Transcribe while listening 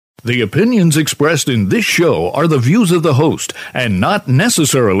The opinions expressed in this show are the views of the host and not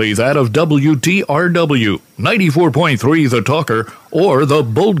necessarily that of WTRW, 94.3 The Talker, or the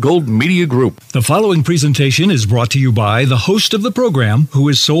Bold Gold Media Group. The following presentation is brought to you by the host of the program, who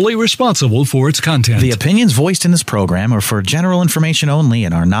is solely responsible for its content. The opinions voiced in this program are for general information only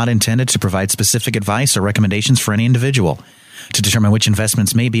and are not intended to provide specific advice or recommendations for any individual. To determine which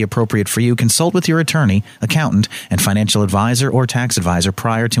investments may be appropriate for you, consult with your attorney, accountant, and financial advisor or tax advisor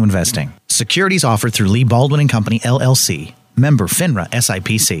prior to investing. Securities offered through Lee Baldwin & Company, LLC. Member FINRA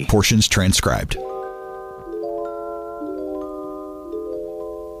SIPC. Portions transcribed.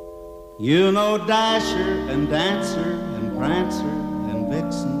 You know Dasher and Dancer and Prancer and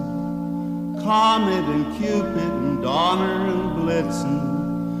Vixen, Comet and Cupid and Donner and Blitzen.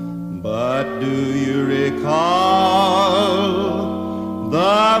 But do you recall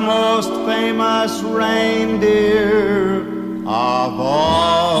the most famous reindeer of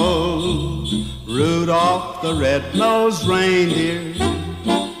all? Rudolph the red-nosed reindeer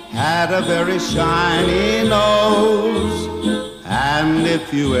had a very shiny nose, and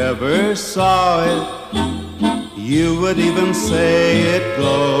if you ever saw it, you would even say it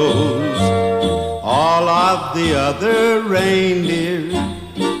glows. All of the other reindeer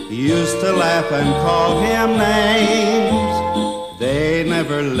used to laugh and call him names. They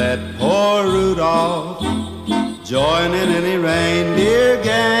never let poor Rudolph join in any reindeer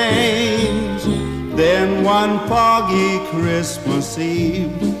games. Then one foggy Christmas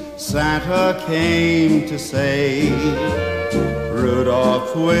Eve, Santa came to say,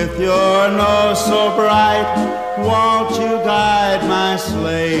 Rudolph, with your nose so bright, won't you guide my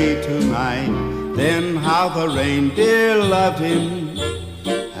sleigh tonight? Then how the reindeer loved him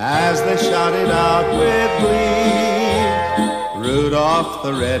as they shouted out with glee, Rudolph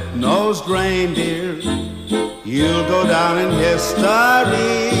the red-nosed reindeer, you'll go down in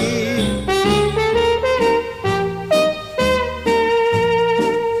history.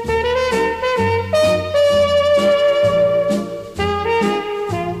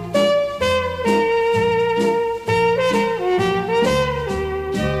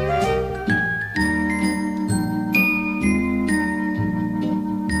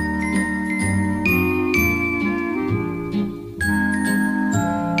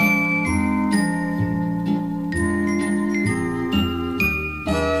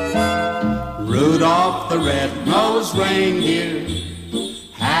 Rudolph the red-nosed reindeer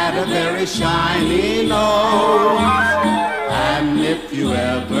had a very shiny nose, and if you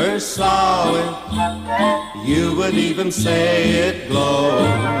ever saw it, you would even say it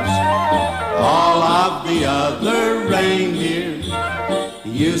glows. All of the other reindeer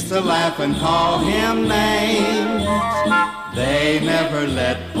used to laugh and call him names. They never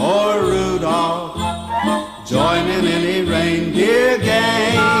let poor Rudolph join in any reindeer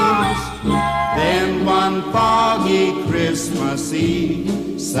games. Then one foggy Christmas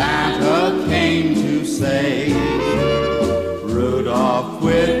Eve, Santa came to say, Rudolph,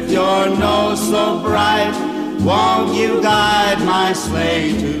 with your nose so bright, won't you guide my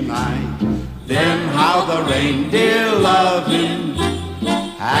sleigh tonight? Then how the reindeer loved him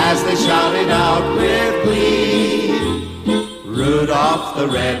as they shouted out with glee, Rudolph the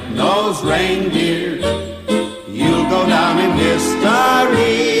red-nosed reindeer, you'll go down in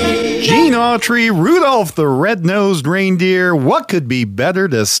history. Gene Autry, Rudolph the Red-Nosed Reindeer. What could be better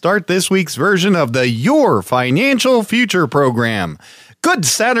to start this week's version of the Your Financial Future program? Good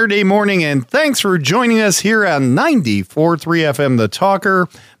Saturday morning, and thanks for joining us here on 94.3 FM The Talker.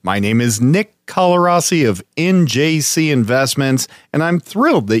 My name is Nick Colarossi of NJC Investments, and I'm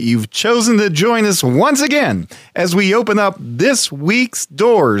thrilled that you've chosen to join us once again as we open up this week's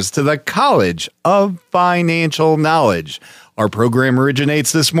doors to the College of Financial Knowledge. Our program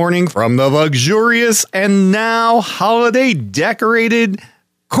originates this morning from the luxurious and now holiday-decorated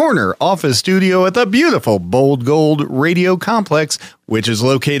corner office studio at the beautiful Bold Gold Radio Complex, which is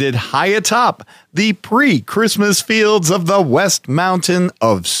located high atop the pre-Christmas fields of the West Mountain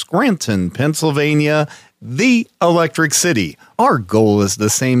of Scranton, Pennsylvania, the Electric City. Our goal is the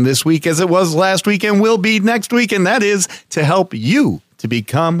same this week as it was last week and will be next week, and that is to help you to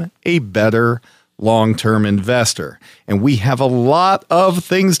become a better long-term investor. And we have a lot of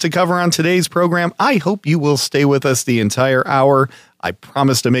things to cover on today's program. I hope you will stay with us the entire hour. I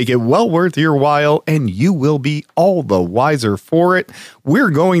promise to make it well worth your while, and you will be all the wiser for it. We're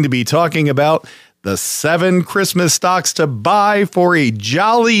going to be talking about the 7 Christmas stocks to buy for a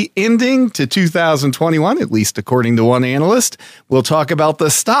jolly ending to 2021, at least according to one analyst. We'll talk about the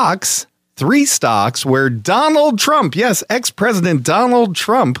stocks, 3 stocks where Donald Trump, yes, ex-President Donald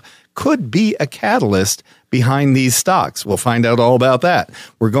Trump, could be a catalyst behind these stocks. We'll find out all about that.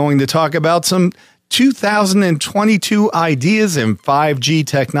 We're going to talk about some 2022 ideas in 5G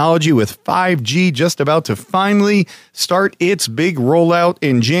technology, with 5G just about to finally start its big rollout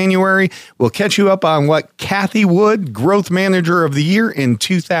in January. We'll catch you up on what Kathy Wood, Growth Manager of the Year in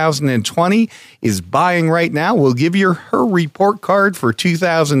 2020, is buying right now. We'll give you her report card for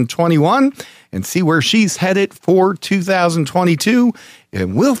 2021 and see where she's headed for 2022.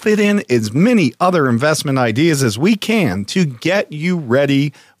 And we'll fit in as many other investment ideas as we can to get you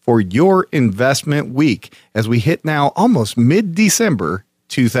ready for your investment week as we hit now almost mid-December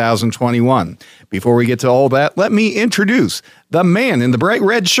 2021. Before we get to all that, let me introduce the man in the bright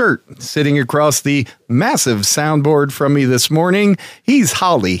red shirt sitting across the massive soundboard from me this morning. He's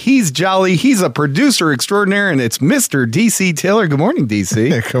Holly. He's jolly. He's a producer extraordinaire, and it's Mr. DC Taylor. Good morning,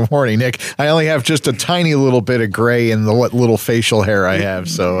 DC. Good morning, Nick. I only have just a tiny little bit of gray in the little facial hair I have,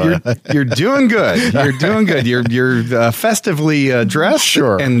 so you're doing good. You're doing good. You're festively dressed,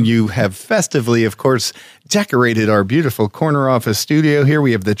 sure, and you have festively, of course, decorated our beautiful corner office studio here.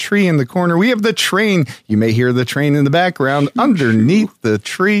 We have the tree in the corner. We have the train. You may hear the train in the background underneath the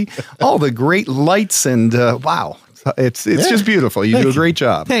tree. All the great lights and wow. It's just beautiful. You do a great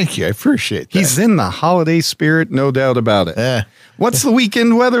job. Thank you. I appreciate that. He's in the holiday spirit, no doubt about it. What's the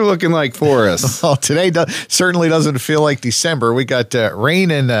weekend weather looking like for us? Well, today certainly doesn't feel like December. We got rain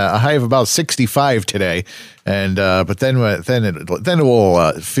and a high of about 65 today, and but then it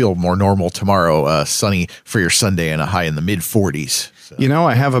will feel more normal tomorrow. Sunny for your Sunday and a high in the mid 40s. So. You know,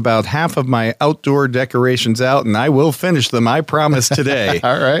 I have about half of my outdoor decorations out, and I will finish them, I promise, today.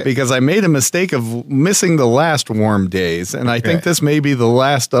 All right. Because I made a mistake of missing the last warm days, and I think this may be the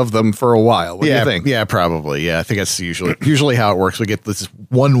last of them for a while. What do you think? Yeah, probably. Yeah, I think that's usually how it works. We get this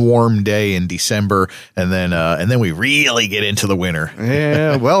one warm day in December, and then we really get into the winter.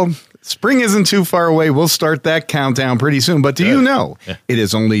 Yeah, well, spring isn't too far away. We'll start that countdown pretty soon. But do you know, it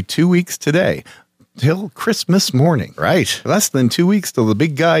is only 2 weeks today till Christmas morning. Right. Less than 2 weeks till the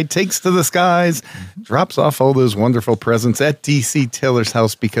big guy takes to the skies, drops off all those wonderful presents at DC Taylor's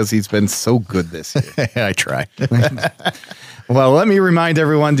house because he's been so good this year. I try. Well, let me remind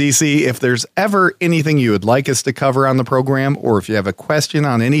everyone, DC, if there's ever anything you would like us to cover on the program, or if you have a question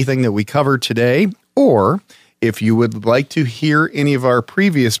on anything that we covered today, or if you would like to hear any of our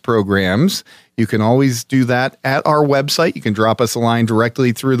previous programs, you can always do that at our website. You can drop us a line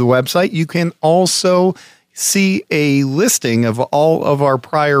directly through the website. You can also see a listing of all of our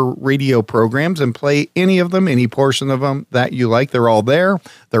prior radio programs and play any of them, any portion of them that you like. They're all there.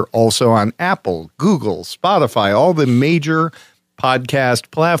 They're also on Apple, Google, Spotify, all the major podcast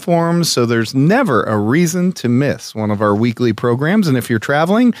platforms. So there's never a reason to miss one of our weekly programs. And if you're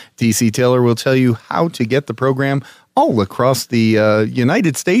traveling, DC Taylor will tell you how to get the program all across the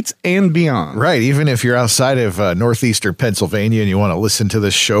United States and beyond. Right. Even if you're outside of northeastern Pennsylvania and you want to listen to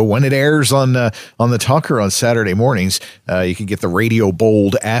this show when it airs on the Talker on Saturday mornings, you can get the Radio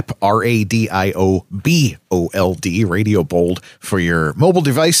Bold app, RADIOBOLD, Radio Bold, for your mobile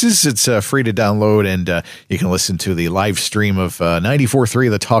devices. It's free to download, and you can listen to the live stream of 94.3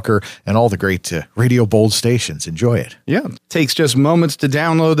 The Talker and all the great Radio Bold stations. Enjoy it. Yeah. It takes just moments to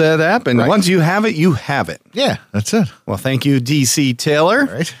download that app, and once you have it, you have it. Yeah, that's it. Well, thank you, DC Taylor. All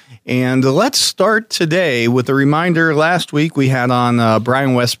right. And let's start today with a reminder. Last week we had on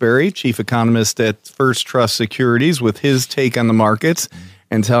Brian Westbury, chief economist at First Trust Securities, with his take on the markets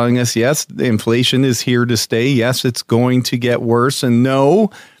and telling us, yes, the inflation is here to stay. Yes, it's going to get worse. And no,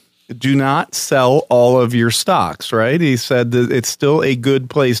 do not sell all of your stocks, right? He said that it's still a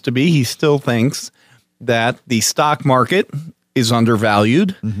good place to be. He still thinks that the stock market is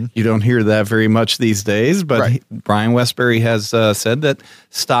undervalued. Mm-hmm. You don't hear that very much these days, but Brian Westbury has said that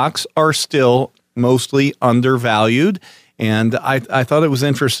stocks are still mostly undervalued. And I thought it was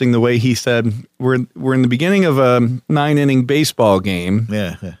interesting the way he said, we're in the beginning of a 9-inning baseball game.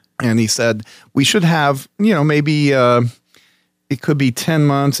 Yeah. And he said, we should have, maybe it could be 10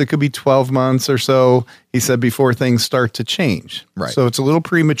 months, it could be 12 months or so, he said, before things start to change. Right. So it's a little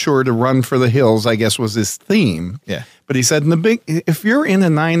premature to run for the hills, I guess was his theme. Yeah. But he said, if you're in a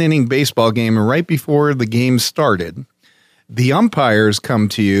 9-inning baseball game and right before the game started, the umpires come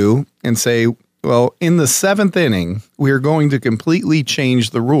to you and say, well, in the 7th inning, we're going to completely change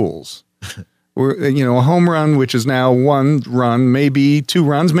the rules. A home run, which is now 1 run, maybe 2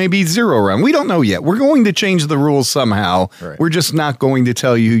 runs, maybe 0 run. We don't know yet. We're going to change the rules somehow. Right. We're just not going to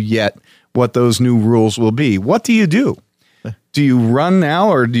tell you yet what those new rules will be. What do you do? Do you run now,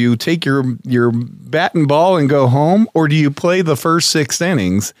 or do you take your bat and ball and go home, or do you play the first 6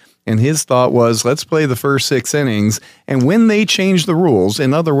 innings And his thought was, let's play the first 6 innings. And when they change the rules,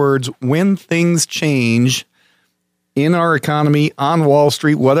 in other words, when things change in our economy, on Wall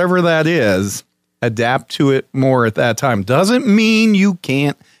Street, whatever that is, adapt to it more at that time. Doesn't mean you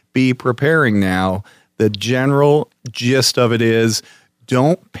can't be preparing now. The general gist of it is,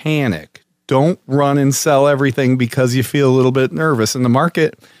 don't panic. Don't run and sell everything because you feel a little bit nervous. And the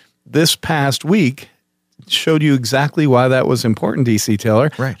market this past week showed you exactly why that was important, DC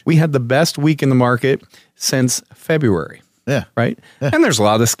Taylor. Right. We had the best week in the market since February. Yeah. Right. Yeah. And there's a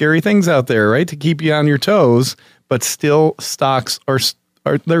lot of scary things out there, right, to keep you on your toes, but still stocks are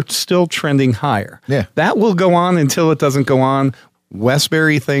they're still trending higher. Yeah. That will go on until it doesn't go on.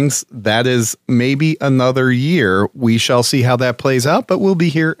 Westbury thinks that is maybe another year. We shall see how that plays out, but we'll be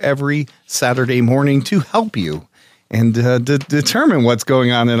here every Saturday morning to help you and determine what's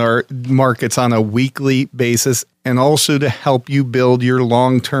going on in our markets on a weekly basis, and also to help you build your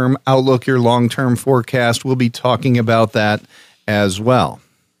long-term outlook, your long-term forecast. We'll be talking about that as well.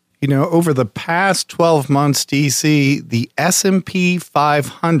 You know, over the past 12 months, DC, the S&P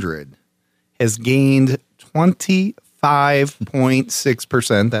 500 has gained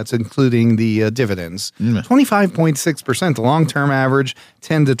 25.6%. That's including the dividends. 25.6%. The long-term average,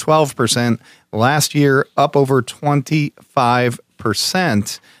 10 to 12%. Last year, up over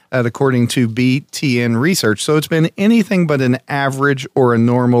 25%, according to BTN Research. So it's been anything but an average or a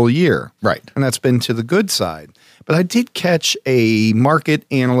normal year. Right. And that's been to the good side. But I did catch a market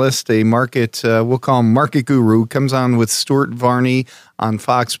analyst, a market, we'll call him market guru, comes on with Stuart Varney on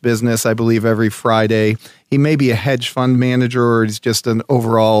Fox Business, I believe, every Friday. He may be a hedge fund manager or he's just an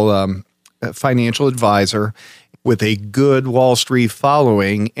overall financial advisor with a good Wall Street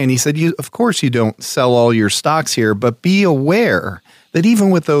following. And he said, of course, you don't sell all your stocks here, but be aware that even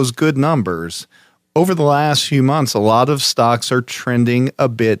with those good numbers, over the last few months, a lot of stocks are trending a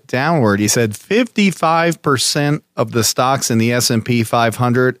bit downward. He said 55% of the stocks in the S&P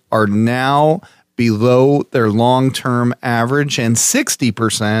 500 are now below their long-term average and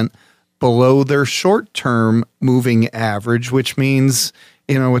 60% below their short-term moving average, which means,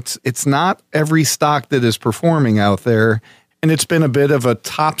 you know, it's not every stock that is performing out there. And it's been a bit of a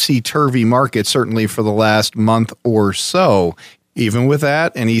topsy-turvy market, certainly for the last month or so. Even with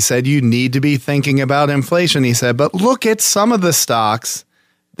that, and he said you need to be thinking about inflation. He said, but look at some of the stocks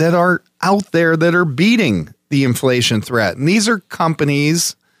that are out there that are beating the inflation threat. And these are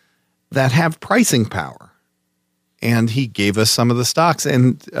companies that have pricing power. And he gave us some of the stocks.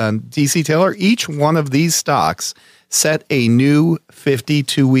 And DC Taylor, each one of these stocks set a new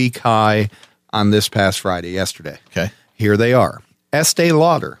 52-week high on this past Friday, yesterday. Okay. Here they are. Estee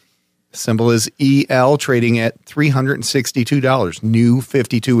Lauder. Symbol is EL, trading at $362, new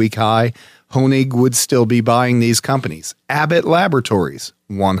 52-week high. Honig would still be buying these companies. Abbott Laboratories,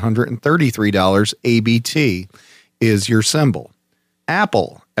 $133. ABT is your symbol.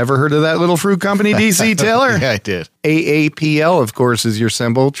 Apple, ever heard of that little fruit company, DC Taylor? Yeah, I did. AAPL, of course, is your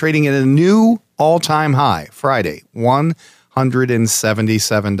symbol, trading at a new all-time high, Friday,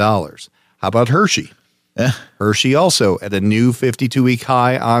 $177. How about Hershey? Hershey also at a new 52-week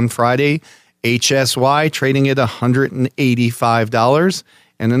high on Friday. HSY trading at $185.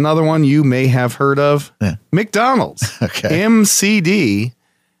 And another one you may have heard of, McDonald's. Okay. MCD,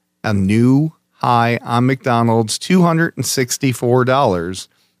 a new high on McDonald's, $264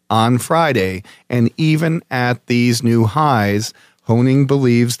 on Friday. And even at these new highs, Honig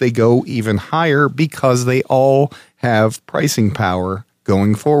believes they go even higher because they all have pricing power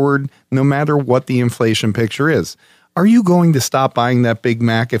going forward, no matter what the inflation picture is. Are you going to stop buying that Big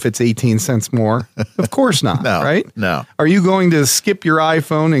Mac if it's 18 cents more? Of course not, No, right? no. Are you going to skip your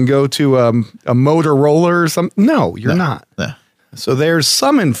iPhone and go to a Motorola or something? No, you're not. No. So there's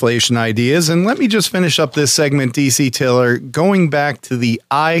some inflation ideas. And let me just finish up this segment, DC Taylor, going back to the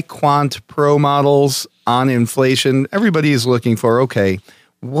iQuant Pro models on inflation. Everybody is looking for, okay,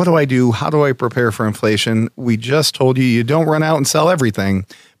 what do I do? How do I prepare for inflation? We just told you don't run out and sell everything,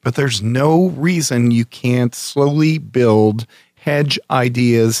 but there's no reason you can't slowly build hedge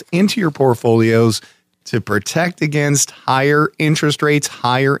ideas into your portfolios to protect against higher interest rates,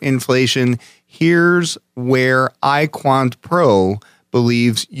 higher inflation. Here's where iQuant Pro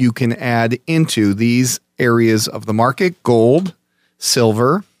believes you can add into these areas of the market: gold,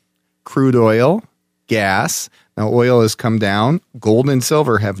 silver, crude oil, gas. Now, oil has come down. Gold and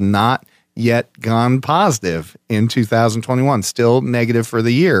silver have not yet gone positive in 2021, still negative for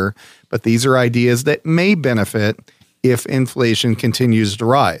the year. But these are ideas that may benefit if inflation continues to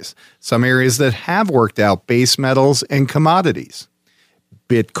rise. Some areas that have worked out: base metals and commodities.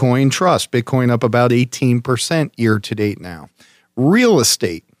 Bitcoin Trust, Bitcoin up about 18% year to date now. Real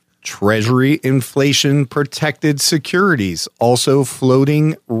estate, Treasury inflation protected securities, also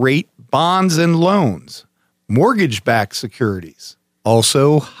floating rate bonds and loans, mortgage-backed securities,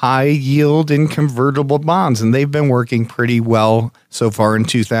 also high yield and convertible bonds, and they've been working pretty well so far in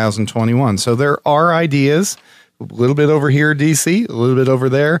 2021. So there are ideas, a little bit over here, DC, a little bit over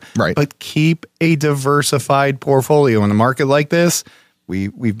there, right? But keep a diversified portfolio in a market like this.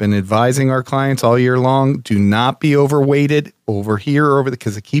 We've been advising our clients all year long, do not be overweighted over here or over there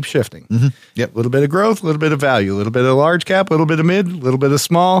because it keeps shifting. Mm-hmm. Yep, a little bit of growth, a little bit of value, a little bit of large cap, a little bit of mid, a little bit of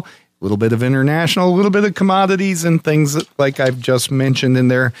small, a little bit of international, a little bit of commodities and things that, like I've just mentioned in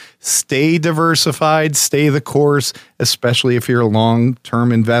there. Stay diversified, stay the course, especially if you're a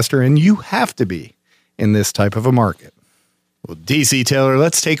long-term investor, and you have to be in this type of a market. Well, DC Taylor,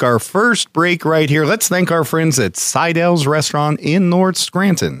 let's take our first break right here. Let's thank our friends at Seidel's Restaurant in North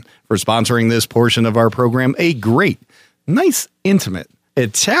Scranton for sponsoring this portion of our program. A great, nice, intimate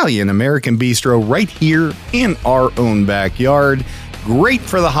Italian-American bistro right here in our own backyard. Great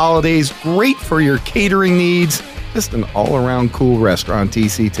for the holidays, great for your catering needs. Just an all-around cool restaurant,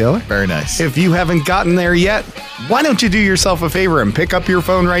 DC Taylor. Very nice. If you haven't gotten there yet, why don't you do yourself a favor and pick up your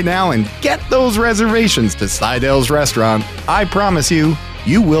phone right now and get those reservations to Seidel's Restaurant. I promise you,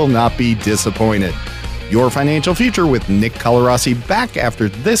 you will not be disappointed. Your financial future with Nick Colarossi back after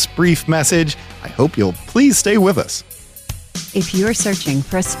this brief message. I hope you'll please stay with us. If you're searching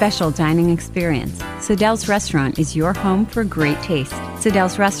for a special dining experience, Seidel's Restaurant is your home for great taste.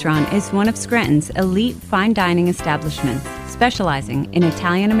 Seidel's Restaurant is one of Scranton's elite fine dining establishments, specializing in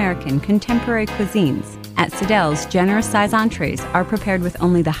Italian-American contemporary cuisines. At Seidel's, generous size entrees are prepared with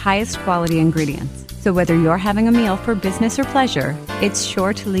only the highest quality ingredients. So whether you're having a meal for business or pleasure, it's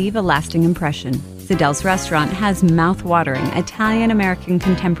sure to leave a lasting impression. Seidel's Restaurant has mouth-watering Italian-American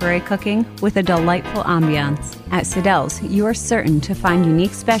contemporary cooking with a delightful ambiance. At Seidel's, you are certain to find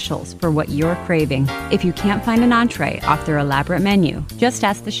unique specials for what you're craving. If you can't find an entree off their elaborate menu, just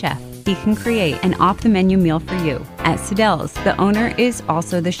ask the chef. He can create an off-the-menu meal for you. At Seidel's, the owner is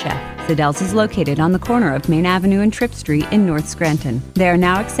also the chef. Seidel's is located on the corner of Main Avenue and Tripp Street in North Scranton. They are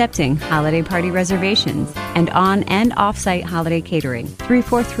now accepting holiday party reservations and on- and off-site holiday catering.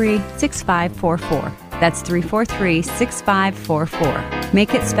 343-6544. That's 343-6544.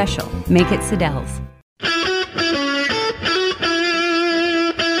 Make it special. Make it Seidel's.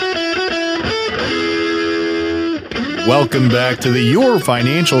 Welcome back to the Your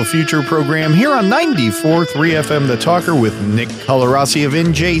Financial Future program here on 94.3 FM The Talker with Nick Colarossi of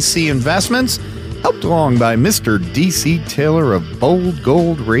NJC Investments, helped along by Mr. DC Taylor of Bold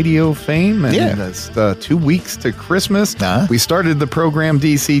Gold Radio fame. And it's 2 weeks to Christmas. We started the program,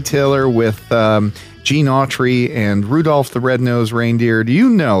 DC Taylor, with Gene Autry and Rudolph the Red-Nosed Reindeer. Do you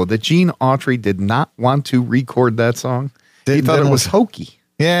know that Gene Autry did not want to record that song? He thought it was hokey.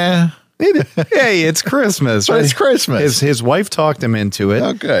 Yeah. Hey, it's Christmas. But it's Christmas. His wife talked him into it.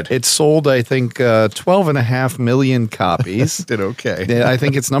 Oh, good. It sold, I think, 12.5 million copies. Did okay. I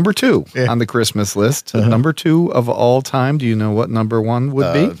think it's number 2 on the Christmas list. Number 2 of all time. Do you know what number 1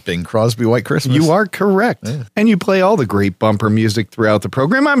 would be? Bing Crosby, White Christmas. You are correct. Yeah. And you play all the great bumper music throughout the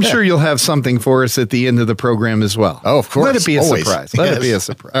program. I'm sure you'll have something for us at the end of the program as well. Oh, of course. Let it be a Always. surprise. Let it be a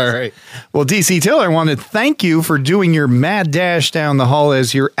surprise. All right. Well, DC Taylor, I want to thank you for doing your mad dash down the hall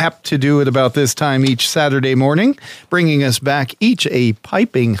as you're apt to do it about this time each Saturday morning, bringing us back each a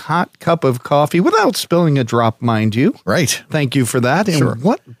piping hot cup of coffee without spilling a drop, mind you. Right. Thank you for that. Sure. And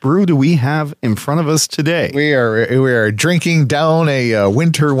what brew do we have in front of us today? We are drinking down a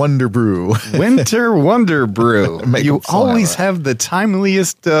Winter Wonder Brew. Winter Wonder Brew. You smile. always have the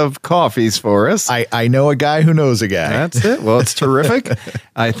timeliest of coffees for us. I know a guy who knows a guy. That's it. Well, it's terrific.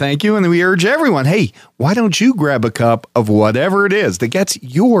 I thank you. And we urge everyone, hey, why don't you grab a cup of whatever it is that gets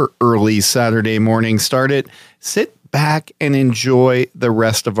your early Saturday morning started? Sit back and enjoy the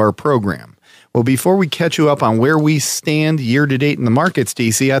rest of our program. Well, before we catch you up on where we stand year to date in the markets,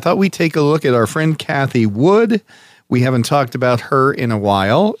 DC, I thought we'd take a look at our friend Kathy Wood. We haven't talked about her in a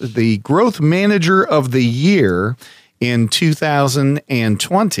while. The Growth Manager of the Year in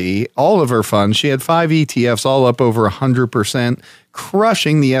 2020, all of her funds, she had 5 ETFs, all up over 100%,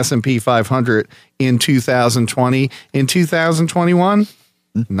 crushing the S&P 500 in 2020. In 2021,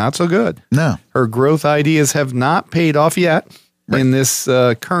 not so good. No. Her growth ideas have not paid off yet in this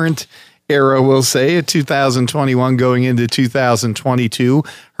current era, we'll say, at 2021 going into 2022.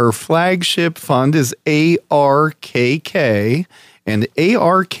 Her flagship fund is ARKK. And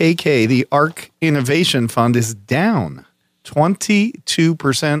ARKK, the ARK Innovation Fund, is down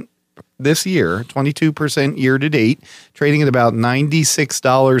 22% this year, 22% year to date, trading at about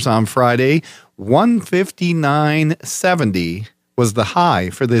 $96 on Friday. $159.70 was the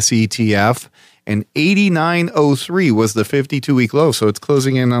high for this ETF, and 89.03 was the 52-week low. So it's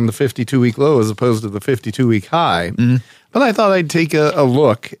closing in on the 52-week low as opposed to the 52-week high. But I thought I'd take a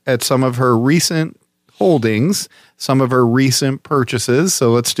look at some of her recent holdings, some of her recent purchases.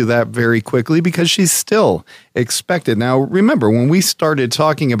 So let's do that very quickly because she's still expected. Now, remember, when we started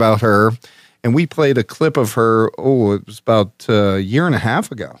talking about her, and we played a clip of her, it was about a year and a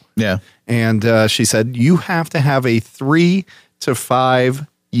half ago. Yeah. And she said, you have to have a 3 to 5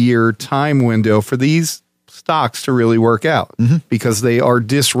 year time window for these stocks to really work out because they are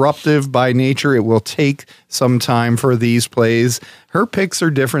disruptive by nature. It will take some time for these plays. Her picks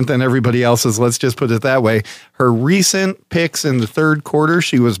are different than everybody else's. Let's just put it that way. Her recent picks in the third quarter,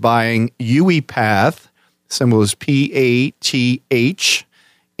 she was buying UiPath, symbol is PATH.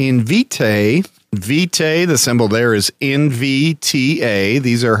 Invitae, the symbol there is NVTA.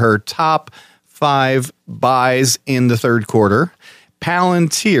 These are her top 5 buys in the third quarter.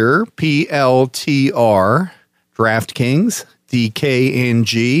 Palantir, PLTR, DraftKings,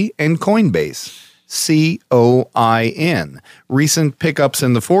 DKNG, and Coinbase, COIN. Recent pickups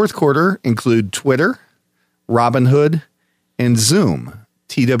in the fourth quarter include Twitter, Robinhood, and Zoom,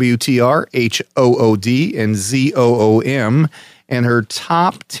 TWTR, HOOD, and ZOOM. And her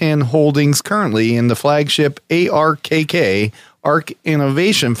top 10 holdings currently in the flagship ARKK, ARK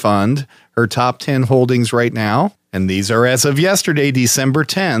Innovation Fund, her top 10 holdings right now. And these are as of yesterday, December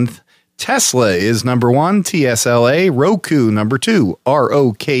 10th. Tesla is number 1, TSLA. Roku, number 2,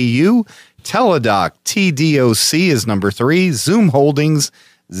 ROKU. Teladoc, TDOC is number 3. Zoom Holdings,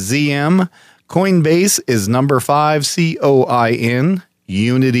 ZM. Coinbase is number 5, COIN.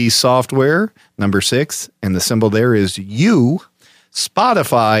 Unity Software, number 6. And the symbol there is U.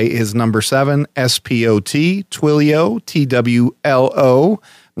 Spotify is number 7, SPOT. Twilio, TWLO.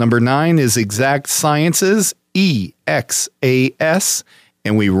 Number 9 is Exact Sciences, EXAS.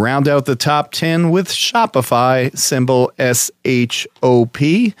 And we round out the top 10 with Shopify, symbol SHOP.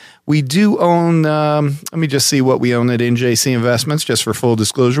 We do own, let me just see what we own at NJC Investments, just for full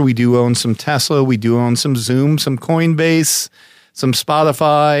disclosure. We do own some Tesla, we do own some Zoom, some Coinbase, some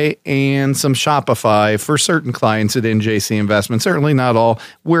Spotify, and some Shopify for certain clients at NJC Investments. Certainly not all,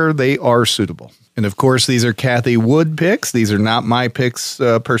 where they are suitable. And of course, these are Kathy Wood picks. These are not my picks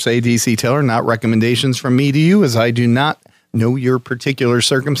per se, DC Taylor, not recommendations from me to you, as I do not know your particular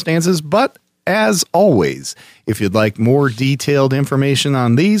circumstances. But as always, if you'd like more detailed information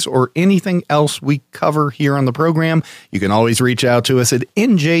on these or anything else we cover here on the program, you can always reach out to us at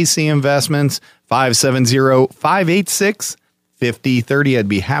NJC Investments, 570-586-5030. I'd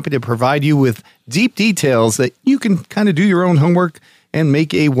be happy to provide you with deep details that you can kind of do your own homework and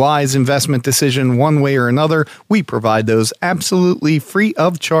make a wise investment decision one way or another. We provide those absolutely free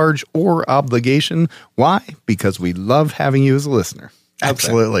of charge or obligation. Why? Because we love having you as a listener.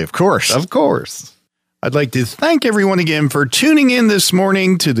 Absolutely. Of course. Of course. I'd like to thank everyone again for tuning in this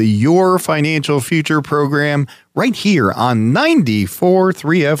morning to the Your Financial Future program right here on 94.3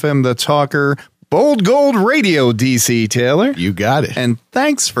 FM The Talker, Bold Gold Radio, DC Taylor. You got it. And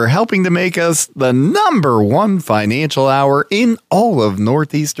thanks for helping to make us the number 1 financial hour in all of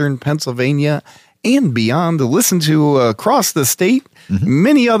northeastern Pennsylvania and beyond, to listen to across the state,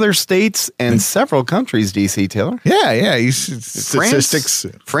 many other states, and several countries, DC Taylor. Yeah. Statistics.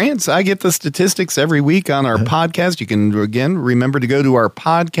 France, I get the statistics every week on our podcast. You can, again, remember to go to our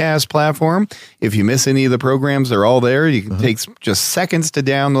podcast platform. If you miss any of the programs, they're all there. You can take just seconds to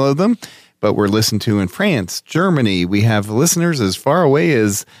download them. But we're listened to in France, Germany. We have listeners as far away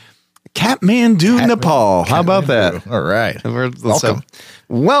as Kathmandu, Nepal. How about that? All right. Welcome.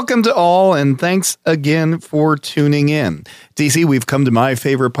 Welcome to all, and thanks again for tuning in. DC, we've come to my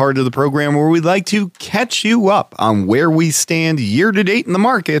favorite part of the program where we'd like to catch you up on where we stand year to date in the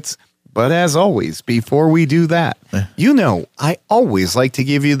markets. But as always, before we do that, you know, I always like to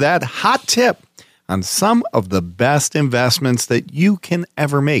give you that hot tip on some of the best investments that you can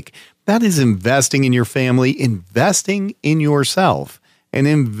ever make. That is investing in your family, investing in yourself, and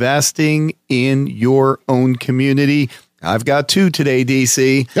investing in your own community. I've got 2 today,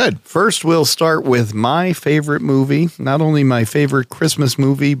 DC. Good. First, we'll start with my favorite movie, not only my favorite Christmas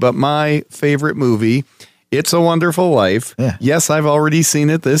movie, but my favorite movie, It's a Wonderful Life. Yeah. Yes, I've already seen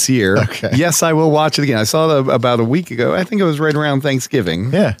it this year. Okay. Yes, I will watch it again. I saw it about a week ago. I think it was right around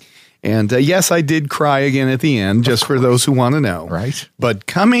Thanksgiving. Yeah. And yes, I did cry again at the end, just for those who want to know. Right. But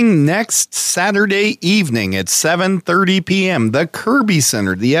coming next Saturday evening at 7:30 p.m., the Kirby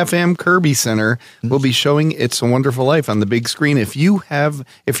Center, the FM Kirby Center, will be showing It's a Wonderful Life on the big screen. If you're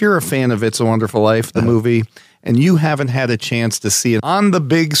a fan of It's a Wonderful Life, the movie, and you haven't had a chance to see it on the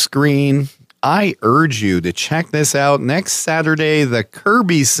big screen, I urge you to check this out next Saturday, the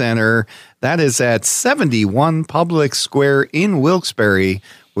Kirby Center. That is at 71 Public Square in Wilkes-Barre.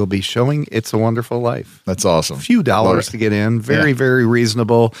 We'll be showing It's a Wonderful Life. That's awesome. A few dollars to get in. Very, very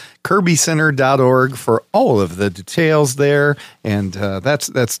reasonable. KirbyCenter.org for all of the details there. And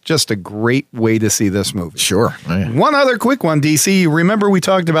that's just a great way to see this movie. Sure. Yeah. One other quick one, DC. Remember we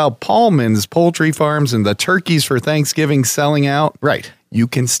talked about Paulman's Poultry Farms and the turkeys for Thanksgiving selling out? Right. You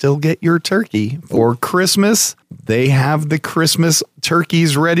can still get your turkey for Christmas. They have the Christmas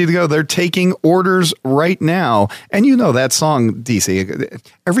turkeys ready to go. They're taking orders right now. And you know that song, DC.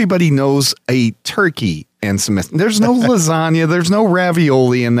 Everybody knows a turkey and some there's no lasagna, there's no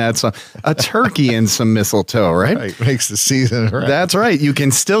ravioli in that song. A turkey and some mistletoe, right? Right. Makes the season right. That's right. You can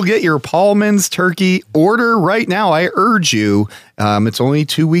still get your Paulman's turkey order right now. I urge you. It's only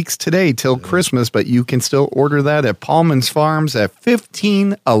 2 weeks today till Christmas, but you can still order that at Paulman's Farms at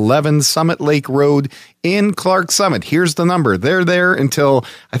 1511 Summit Lake Road in Clark Summit. Here's the number. They're there until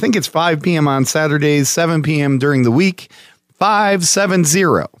I think it's 5 p.m. on Saturdays, 7 p.m. during the week.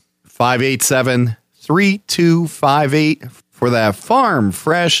 570-587-3258 for that farm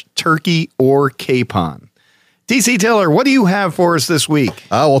fresh turkey or capon. DC Taylor, what do you have for us this week?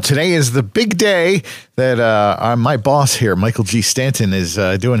 Well, today is the big day that my boss here, Michael G. Stanton, is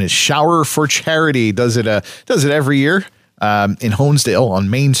doing his Shower for Charity. Does it every year in Honesdale on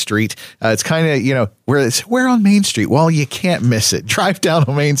Main Street. It's kind of, where on Main Street? Well, you can't miss it. Drive down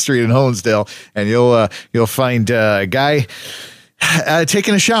on Main Street in Honesdale, and you'll find a guy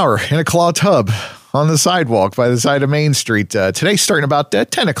taking a shower in a claw tub on the sidewalk by the side of Main Street. Today, starting about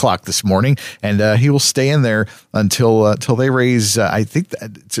 10 o'clock this morning, and he will stay in there until they raise, I think,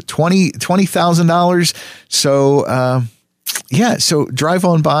 $20,000. So, so drive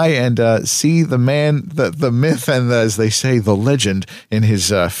on by and see the man, the myth, and as they say, the legend in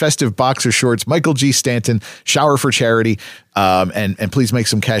his festive boxer shorts, Michael G. Stanton, Shower for Charity, and please make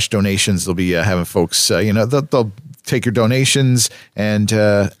some cash donations. They'll be having folks, they'll take your donations, and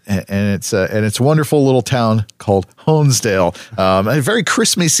it's a wonderful little town called Honesdale, a very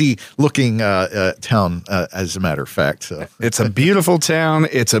Christmassy looking town, as a matter of fact. So it's a beautiful town.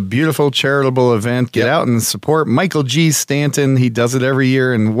 It's a beautiful charitable event. Get out and support Michael G. Stanton. He does it every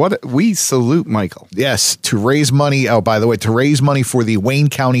year, and we salute Michael. Yes, to raise money. Oh, by the way, to raise money for the Wayne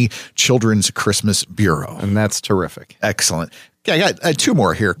County Children's Christmas Bureau, and that's terrific. Excellent. Yeah, I got two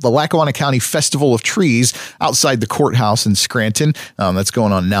more here. The Lackawanna County Festival of Trees outside the courthouse in Scranton. That's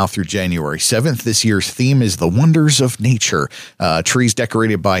going on now through January 7th. This year's theme is the wonders of nature. Trees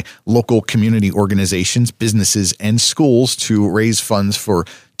decorated by local community organizations, businesses, and schools to raise funds for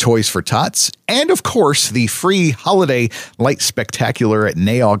Toys for Tots. And, of course, the free holiday light spectacular at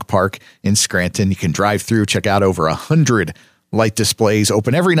Naog Park in Scranton. You can drive through, check out over 100 light displays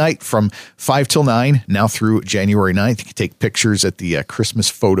open every night from 5 till 9, now through January 9th. You can take pictures at the Christmas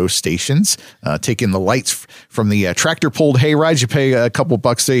photo stations, take in the lights from the tractor-pulled hay rides. You pay a couple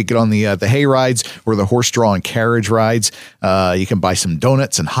bucks there. You get on the hay rides or the horse-drawn carriage rides. You can buy some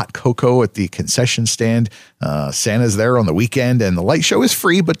donuts and hot cocoa at the concession stand. Santa's there on the weekend, and the light show is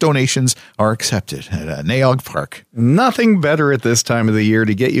free, but donations are accepted at Naog Park. Nothing better at this time of the year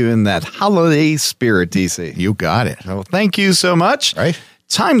to get you in that holiday spirit, DC. You got it. Well, thank you so much. Right.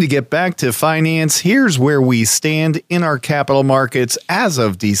 Time to get back to finance. Here's where we stand in our capital markets as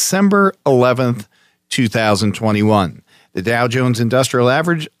of December 11th, 2021. The Dow Jones Industrial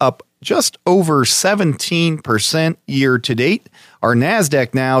Average up just over 17% year to date. Our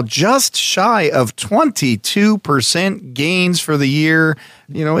NASDAQ now just shy of 22% gains for the year.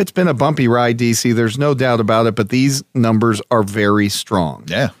 It's been a bumpy ride, DC. There's no doubt about it, but these numbers are very strong.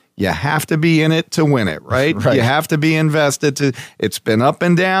 Yeah. You have to be in it to win it, right? Right. You have to be invested it's been up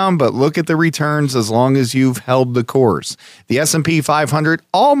and down, but look at the returns as long as you've held the course. The S&P 500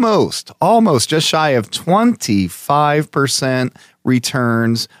 almost just shy of 25%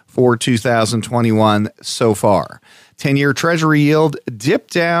 returns for 2021 so far. 10-year Treasury yield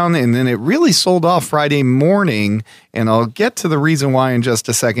dipped down, and then it really sold off Friday morning, and I'll get to the reason why in just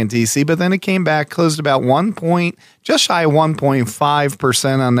a second, DC, but then it came back, closed about just shy of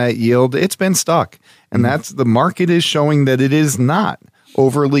 1.5% on that yield. It's been stuck, and the market is showing that it is not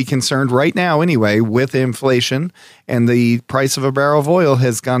overly concerned right now anyway with inflation, and the price of a barrel of oil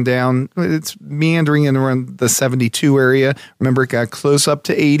has gone down. It's meandering in around the 72 area. Remember, it got close up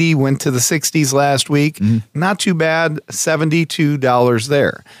to 80, went to the 60s last week. Not too bad, $72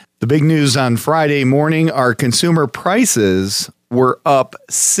 there. The big news on Friday morning, our consumer prices were up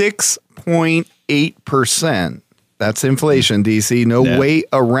 6.8%. That's inflation, DC. No way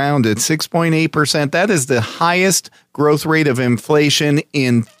around it. 6.8%. That is the highest growth rate of inflation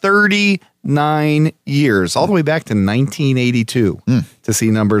in 30 9 years, all the way back to 1982 to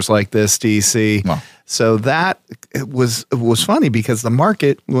see numbers like this, DC. Wow. So that was funny because the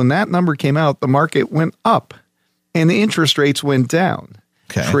market, when that number came out, the market went up and the interest rates went down.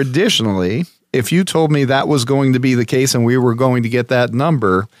 Okay. Traditionally, if you told me that was going to be the case and we were going to get that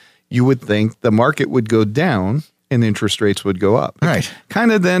number, you would think the market would go down and interest rates would go up. Right.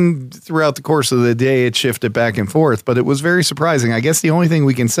 Kind of then throughout the course of the day, it shifted back and forth, but it was very surprising. I guess the only thing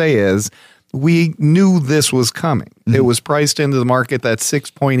we can say is we knew this was coming. It was priced into the market, that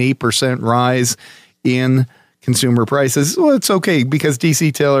 6.8% rise in consumer prices. Well, it's okay because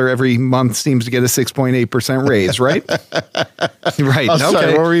DC Taylor every month seems to get a 6.8% raise, right? Right. I'm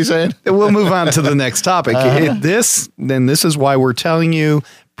sorry, what were you saying? We'll move on to the next topic. This is why we're telling you,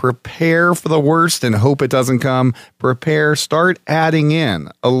 prepare for the worst and hope it doesn't come. Prepare, start adding in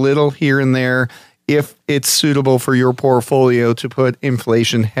a little here and there if it's suitable for your portfolio to put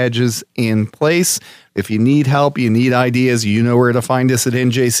inflation hedges in place. If you need help, you need ideas, you know where to find us at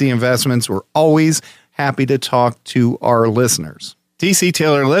NJC Investments. We're always happy to talk to our listeners. DC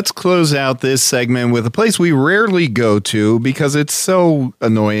Taylor, let's close out this segment with a place we rarely go to because it's so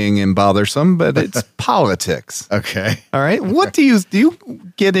annoying and bothersome, but it's politics. Okay. All right. What do you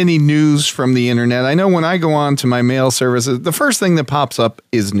get any news from the internet? I know when I go on to my mail services, the first thing that pops up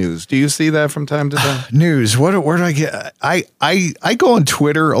is news. Do you see that from time to time? News. Where do I get? I go on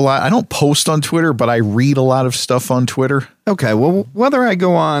Twitter a lot. I don't post on Twitter, but I read a lot of stuff on Twitter. Okay, well, whether I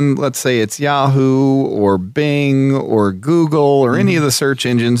go on, let's say it's Yahoo or Bing or Google or any of the search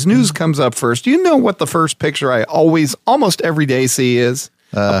engines, news comes up first. Do you know what the first picture I almost every day see is?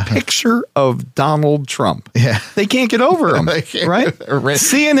 A picture of Donald Trump. Yeah. They can't get over him, right?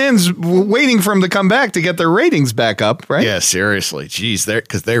 CNN's waiting for him to come back to get their ratings back up, right? Yeah, seriously. Geez,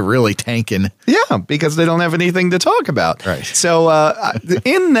 they're really tanking. Yeah, because they don't have anything to talk about. Right. So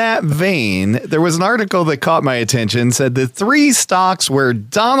in that vein, there was an article that caught my attention, said the 3 stocks where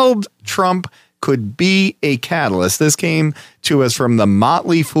Donald Trump could be a catalyst. This came to us from the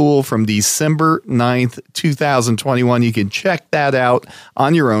Motley Fool from December 9th, 2021. You can check that out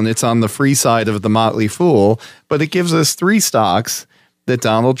on your own. It's on the free side of the Motley Fool, but it gives us 3 stocks that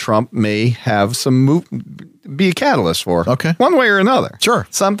Donald Trump may have be a catalyst for. Okay. One way or another. Sure.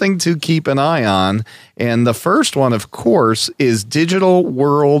 Something to keep an eye on. And the first one, of course, is Digital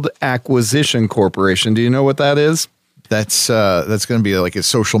World Acquisition Corporation. Do you know what that is? That's going to be like a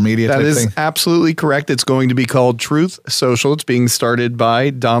social media type thing? That is absolutely correct. It's going to be called Truth Social. It's being started by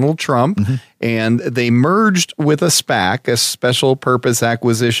Donald Trump, and they merged with a SPAC, a special purpose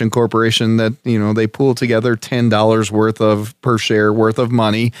acquisition corporation that, they pool together $10 worth of per share worth of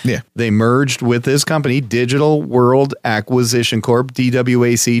money. Yeah. They merged with this company, Digital World Acquisition Corp,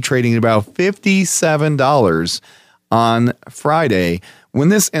 DWAC, trading at about $57 on Friday. When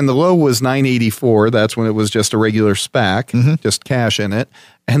and the low was $9.84, that's when it was just a regular SPAC, just cash in it.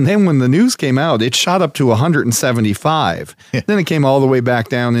 And then when the news came out, it shot up to $175. Yeah. Then it came all the way back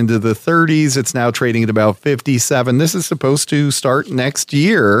down into the 30s. It's now trading at about 57. This is supposed to start next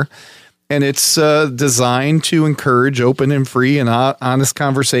year. And it's designed to encourage open and free and honest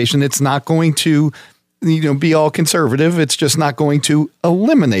conversation. It's not going to be all conservative. It's just not going to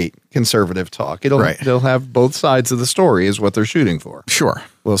eliminate conservative talk. They'll have both sides of the story is what they're shooting for. Sure.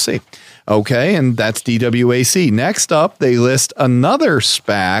 We'll see. Okay. And that's DWAC. Next up, they list another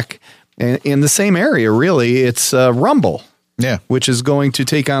SPAC in the same area. Really. It's Rumble. Yeah. Which is going to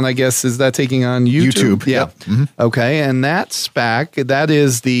take on, I guess, is that taking on YouTube? Yeah. Mm-hmm. Okay. And that SPAC, that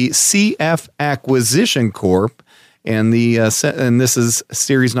is the CF Acquisition Corp. And and this is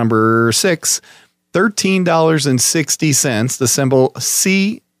series number 6. $13.60, the symbol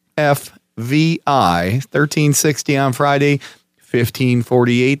CFVI, $13.60 on Friday,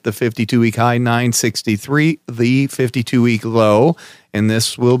 $15.48, the 52-week high, $9.63, the 52-week low. And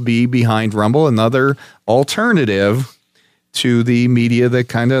this will be behind Rumble, another alternative to the media that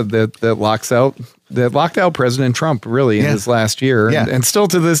that locked out President Trump really in his last year and still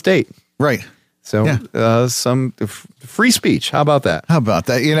to this date. Right. So some free speech. How about that?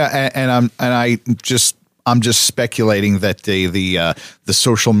 I'm just speculating that the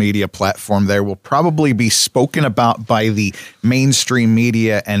social media platform there will probably be spoken about by the mainstream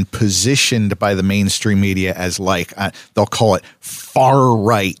media and positioned by the mainstream media as they'll call it far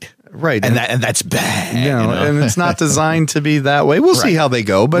right. Right. And that's bad. And it's not designed to be that way. We'll see how they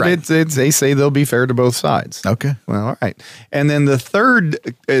go, but they say they'll be fair to both sides. Okay. Well, all right. And then the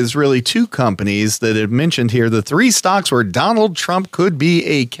third is really 2 companies that have mentioned here, the 3 stocks where Donald Trump could be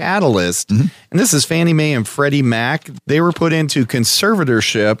a catalyst. And this is Fannie Mae and Freddie Mac. They were put into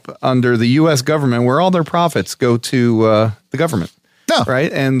conservatorship under the U.S. government where all their profits go to the government. No.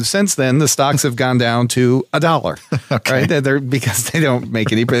 Right. And since then, the stocks have gone down to $1. Okay. Right. They're because they don't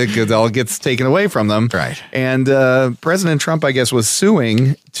make any, because it all gets taken away from them. Right. And President Trump, I guess, was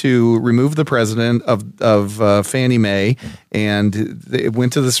suing to remove the president of Fannie Mae, and it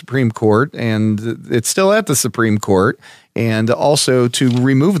went to the Supreme Court, and it's still at the Supreme Court, and also to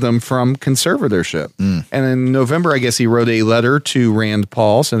remove them from conservatorship. And in November, I guess he wrote a letter to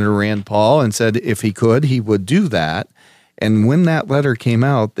Senator Rand Paul, and said if he could, he would do that. And when that letter came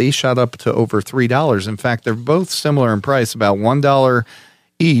out, they shot up to over $3. In fact, they're both similar in price, about $1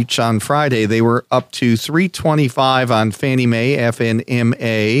 each. On Friday, they were up to $3.25 on Fannie Mae,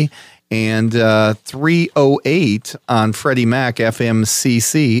 FNMA, and $3.08 on Freddie Mac,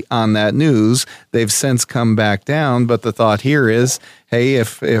 FMCC. On that news, they've since come back down. But the thought here is, hey,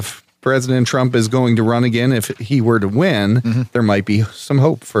 if President Trump is going to run again, if he were to win, there might be some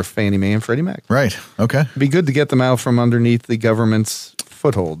hope for Fannie Mae and Freddie Mac. Right. Okay. It'd be good to get them out from underneath the government's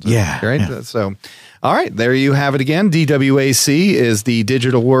foothold. Yeah. Right. Yeah. So, all right, there you have it again. DWAC is the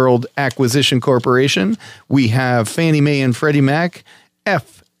Digital World Acquisition Corporation. We have Fannie Mae and Freddie Mac,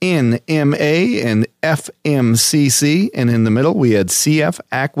 FNMA and FMCC. And in the middle, we had CF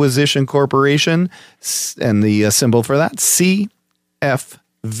Acquisition Corporation, and the symbol for that, CFVI.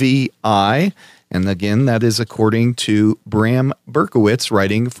 And again, that is according to Bram Berkowitz,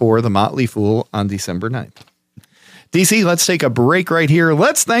 writing for The Motley Fool on December 9th. DC, let's take a break right here.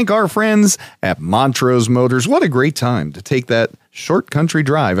 Let's thank our friends at Montrose Motors. What a great time to take that short country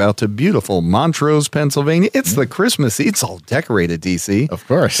drive out to beautiful Montrose, Pennsylvania. It's the Christmas. It's all decorated, DC. Of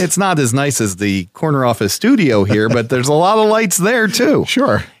course. It's not as nice as the corner office studio here, but there's a lot of lights there too.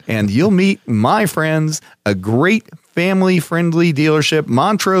 Sure. And you'll meet my friends, a great family-friendly dealership,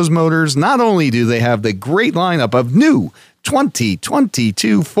 Montrose Motors. Not only do they have the great lineup of new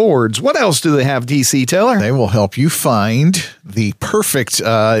 2022 Fords, what else do they have, DC Taylor? They will help you find the perfect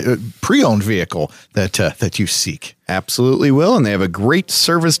pre-owned vehicle that you seek. Absolutely will. And they have a great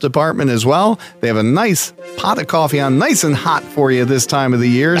service department as well. They have a nice pot of coffee on, nice and hot for you this time of the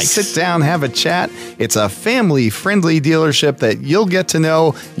year. Nice. Sit down, have a chat. It's a family-friendly dealership that you'll get to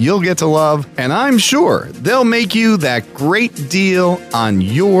know, you'll get to love, and I'm sure they'll make you that great deal on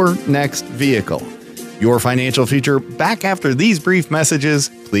your next vehicle. Your financial future, back after these brief messages.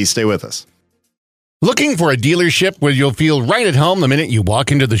 Please stay with us. Looking for a dealership where you'll feel right at home the minute you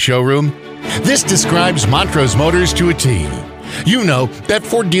walk into the showroom? This describes Montrose Motors to a T. You know, that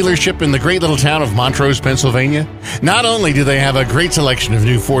Ford dealership in the great little town of Montrose, Pennsylvania? Not only do they have a great selection of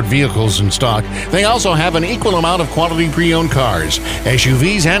new Ford vehicles in stock, they also have an equal amount of quality pre-owned cars,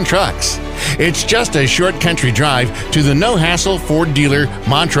 SUVs, and trucks. It's just a short country drive to the no-hassle Ford dealer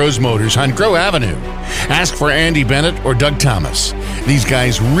Montrose Motors on Grove Avenue. Ask for Andy Bennett or Doug Thomas. These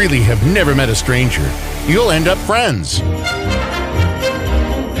guys really have never met a stranger. You'll end up friends.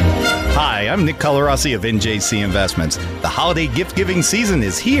 Hi, I'm Nick Colarossi of NJC Investments. The holiday gift-giving season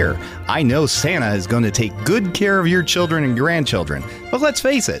is here. I know Santa is going to take good care of your children and grandchildren. But let's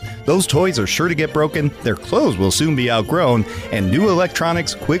face it, those toys are sure to get broken, their clothes will soon be outgrown, and new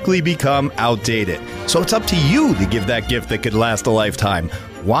electronics quickly become outdated. So it's up to you to give that gift that could last a lifetime.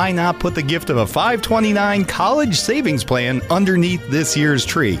 Why not put the gift of a $529 college savings plan underneath this year's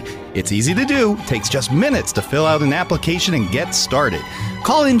tree? It's easy to do, takes just minutes to fill out an application and get started.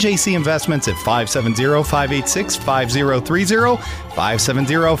 Call NJC Investments at 570-586-5030,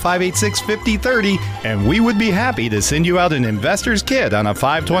 570-586-5030, and we would be happy to send you out an investor's kit on a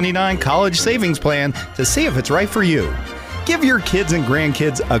 $529 college savings plan to see if it's right for you. Give your kids and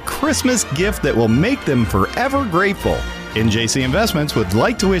grandkids a Christmas gift that will make them forever grateful. NJC Investments would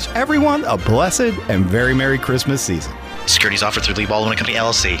like to wish everyone a blessed and very Merry Christmas season. Securities offered through Lee Baldwin Company,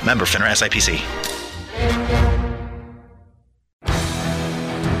 LLC. Member FINRA SIPC.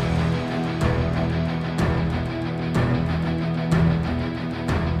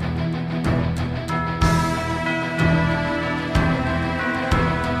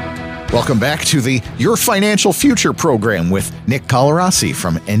 Welcome back to the Your Financial Future program with Nick Colarossi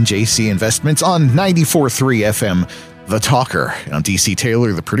from NJC Investments on 94.3 FM, The Talker. And I'm DC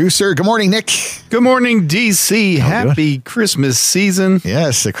Taylor, the producer. Good morning, Nick. Good morning, DC. Happy Christmas season.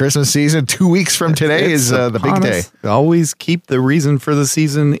 Yes, the Christmas season. 2 weeks from today is the big day. Always keep the reason for the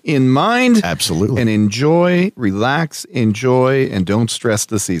season in mind. Absolutely. And enjoy, relax, enjoy, and don't stress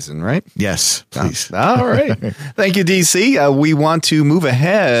the season, right? Yes, please. All right. Thank you, DC. We want to move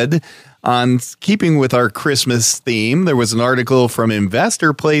ahead on keeping with our Christmas theme. There was an article from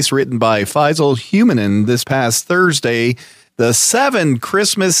Investor Place written by Faisal Humanin this past Thursday, the 7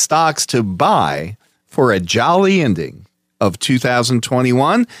 Christmas stocks to buy for a jolly ending. of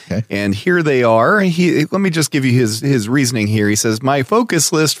 2021. Okay. And here they are. Let me just give you his reasoning here. He says, my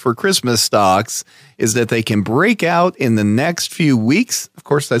focus list for Christmas stocks is that they can break out in the next few weeks. Of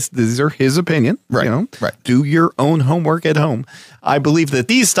course, these are his opinion. Right. Right. Do your own homework at home. I believe that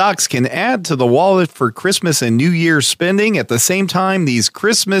these stocks can add to the wallet for Christmas and New Year's spending. At the same time, these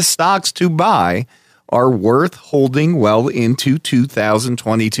Christmas stocks to buy are worth holding well into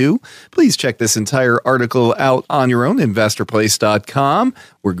 2022. Please check this entire article out on your own, investorplace.com.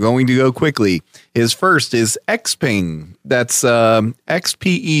 We're going to go quickly. His first is Xpeng. That's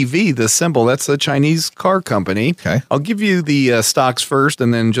XPEV, the symbol. That's the Chinese car company. Okay. I'll give you the stocks first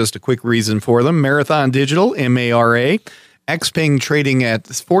and then just a quick reason for them. Marathon Digital, MARA. Xpeng trading at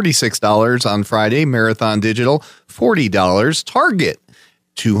 $46 on Friday. Marathon Digital, $40. Target,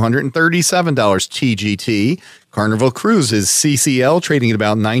 $237 TGT. Carnival Cruises CCL trading at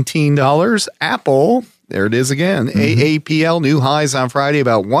about $19. Apple, there it is again. AAPL new highs on Friday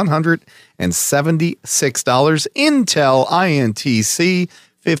about $176. Intel INTC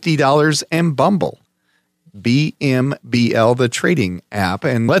 $50 and Bumble BMBL, the trading app.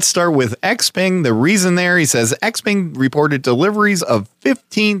 And let's start with Xpeng. The reason there, he says Xpeng reported deliveries of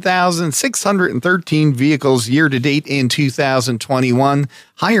 15,613 vehicles year to date in 2021,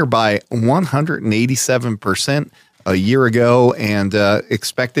 higher by 187% a year ago, and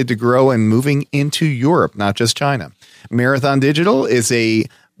expected to grow and moving into Europe, not just China. Marathon Digital is a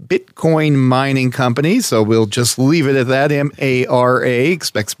Bitcoin mining company, so we'll just leave it at that. MARA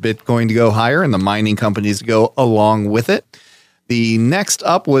expects Bitcoin to go higher and the mining companies to go along with it. The next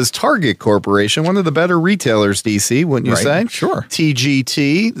up was Target Corporation, one of the better retailers, DC, wouldn't you say? Sure.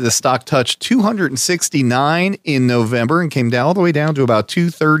 TGT, the stock touched 269 in November and came down all the way down to about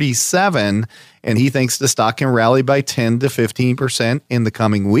 237, and he thinks the stock can rally by 10 to 15% in the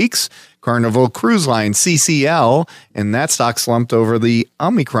coming weeks. Carnival Cruise Line, CCL, and that stock slumped over the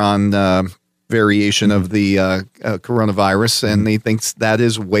Omicron variation of the coronavirus, and he thinks that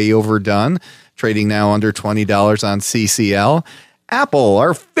is way overdone, trading now under $20 on CCL. Apple,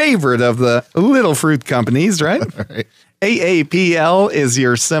 our favorite of the little fruit companies, right? Right. AAPL is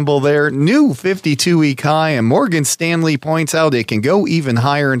your symbol there. New 52-week high, and Morgan Stanley points out it can go even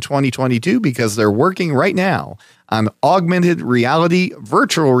higher in 2022 because they're working right now on augmented reality,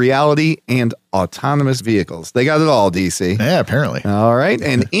 virtual reality, and autonomous vehicles. They got it all, DC. Yeah, apparently. All right.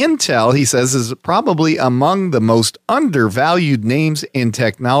 And Intel, he says, is probably among the most undervalued names in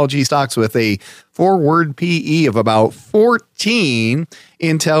technology stocks with a forward PE of about 14.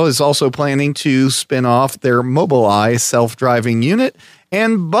 Intel is also planning to spin off their Mobileye self-driving unit.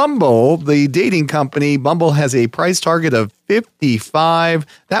 And Bumble, the dating company, Bumble has a price target of 55.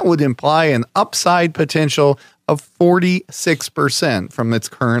 That would imply an upside potential of 46% from its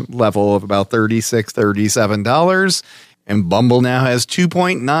current level of about $36, $37. And Bumble now has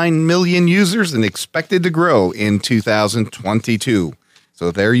 2.9 million users and expected to grow in 2022. So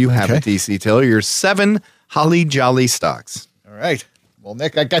there you have it, DC Taylor, your 7 holly jolly stocks. All right. Well,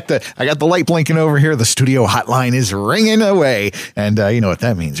 Nick, I got the light blinking over here. The studio hotline is ringing away, and you know what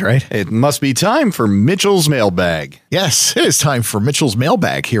that means, right? It must be time for Mitchell's Mailbag. Yes, it is time for Mitchell's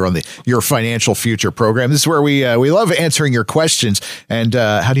Mailbag here on the Your Financial Future program. This is where we love answering your questions. And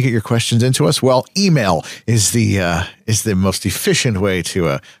how do you get your questions into us? Well, email is the most efficient way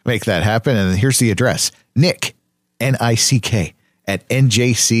to make that happen. And here's the address: Nick, Nick, at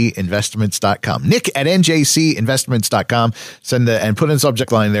njcinvestments.com. Nick at njcinvestments.com. Send and put in the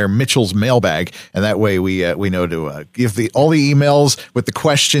subject line there, Mitchell's Mailbag. And that way we know to give all the emails with the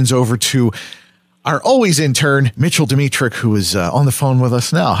questions over to our always intern, Mitchell Dimitrick, who is on the phone with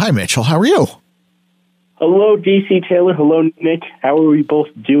us now. Hi, Mitchell. How are you? Hello, DC Taylor. Hello, Nick. How are we both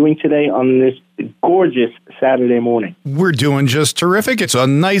doing today on this gorgeous Saturday morning? We're doing just terrific. It's a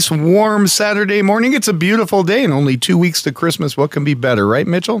nice, warm Saturday morning. It's a beautiful day and only 2 weeks to Christmas. What can be better, right,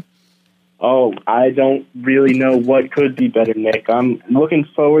 Mitchell? Oh, I don't really know what could be better, Nick. I'm looking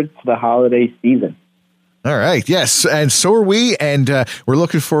forward to the holiday season. All right. Yes. And so are we. And we're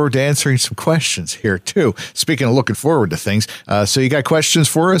looking forward to answering some questions here, too. Speaking of looking forward to things. So you got questions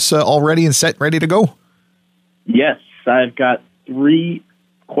for us all ready and set, ready to go? Yes. I've got 3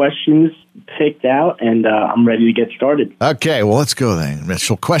 questions picked out, and I'm ready to get started. Okay. Well, let's go then,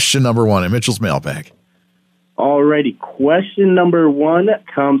 Mitchell. Question number 1 in Mitchell's Mailbag. Alrighty. Question number 1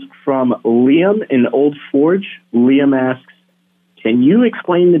 comes from Liam in Old Forge. Liam asks, can you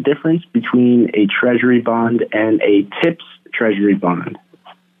explain the difference between a treasury bond and a TIPS treasury bond?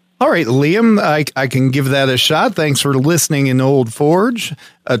 All right, Liam, I can give that a shot. Thanks for listening in Old Forge.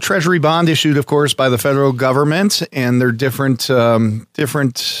 A treasury bond issued, of course, by the federal government, and they're different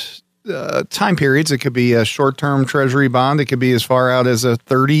time periods. It could be a short-term treasury bond. It could be as far out as a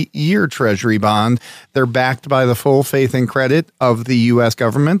 30-year treasury bond. They're backed by the full faith and credit of the U.S.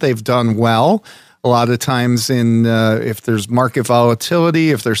 government. They've done well. A lot of times if there's market volatility,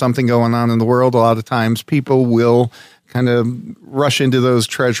 if there's something going on in the world, a lot of times people will kind of rush into those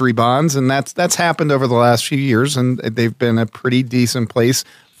treasury bonds. And that's happened over the last few years, and they've been a pretty decent place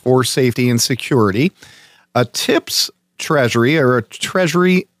for safety and security. A TIPS treasury, or a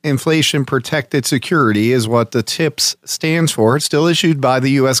treasury inflation protected security, is what the TIPS stands for. It's still issued by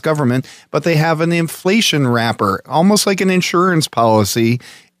the U.S. government, but they have an inflation wrapper, almost like an insurance policy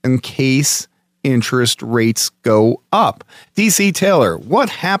in case interest rates go up. DC Taylor,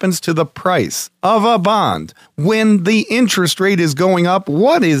 what happens to the price of a bond when the interest rate is going up?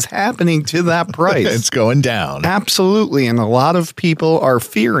 What is happening to that price? It's going down. Absolutely. And a lot of people are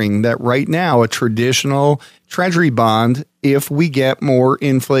fearing that right now a traditional treasury bond, if we get more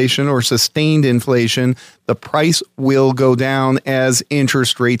inflation or sustained inflation, the price will go down as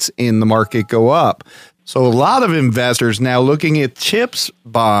interest rates in the market go up. So a lot of investors now looking at TIPS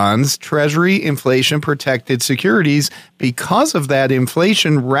bonds, Treasury Inflation Protected Securities, because of that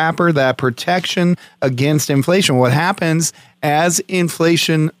inflation wrapper, that protection against inflation. What happens as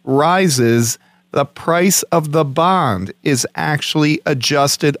inflation rises, the price of the bond is actually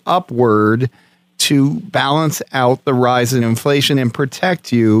adjusted upward to balance out the rise in inflation and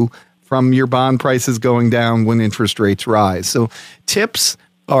protect you from your bond prices going down when interest rates rise. So TIPS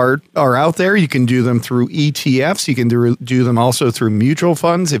are out there. You can do them through ETFs. You can do them also through mutual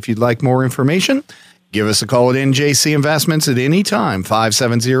funds. If you'd like more information, give us a call at NJC Investments at any time,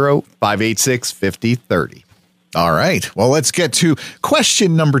 570-586-5030. All right. Well, let's get to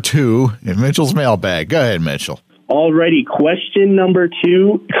question number 2 in Mitchell's mailbag. Go ahead, Mitchell. Alrighty, question number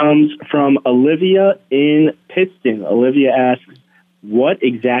 2 comes from Olivia in Pittston. Olivia asks, what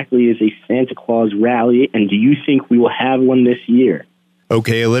exactly is a Santa Claus rally, and do you think we will have one this year?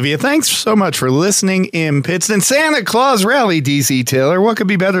 Okay, Olivia, thanks so much for listening in Pittston. Santa Claus Rally, DC Taylor. What could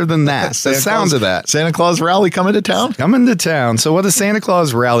be better than that? The sound of that. Santa Claus Rally coming to town? Coming to town. So what a Santa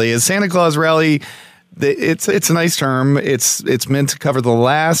Claus Rally is. Santa Claus Rally, it's a nice term. It's meant to cover the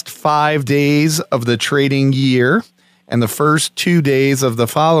last 5 days of the trading year and the first 2 days of the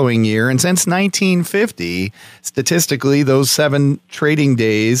following year. And since 1950, statistically, those 7 trading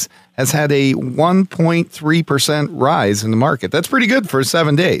days has had a 1.3% rise in the market. That's pretty good for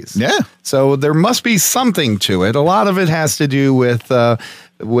 7 days. Yeah. So there must be something to it. A lot of it has to do with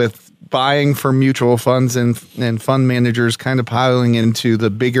buying for mutual funds and fund managers kind of piling into the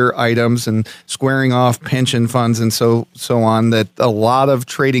bigger items and squaring off pension funds and so on, that a lot of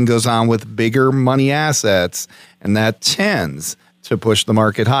trading goes on with bigger money assets, and that tends to push the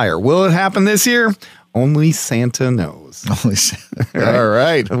market higher. Will it happen this year? Only Santa knows. All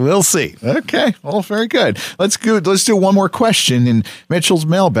right. We'll see. Okay. Well, very good. Let's do one more question in Mitchell's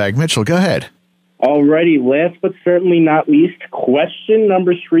mailbag. Mitchell, go ahead. Alrighty, last but certainly not least, question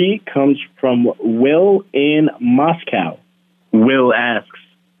number 3 comes from Will in Moscow. Will asks,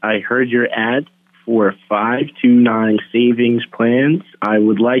 I heard your ad for 529 savings plans. I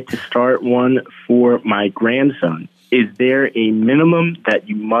would like to start one for my grandson. Is there a minimum that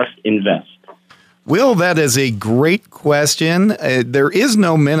you must invest? Will, that is a great question. There is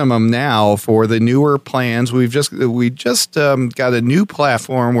no minimum now for the newer plans. We just got a new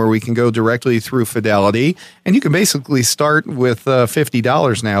platform where we can go directly through Fidelity, and you can basically start with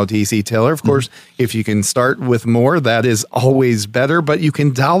 $50 now, DC Taylor. Of course, if you can start with more, that is always better, but you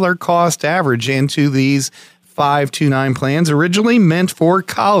can dollar cost average into these 529 plans, originally meant for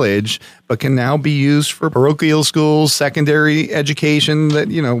college, but can now be used for parochial schools, secondary education,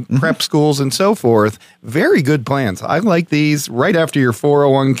 prep schools, and so forth. Very good plans. I like these right after your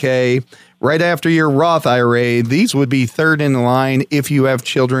 401k, right after your Roth IRA. These would be third in line if you have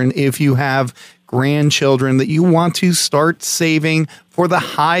children, if you have grandchildren that you want to start saving for the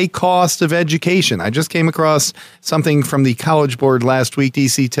high cost of education. I just came across something from the College Board last week,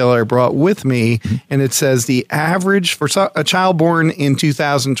 DC Taylor brought with me, and it says the average for a child born in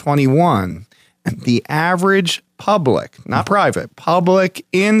 2021, the average public, not private, public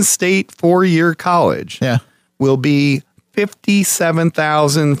in-state 4-year college will be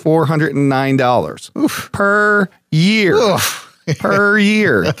 $57,409 per year. Oof. Per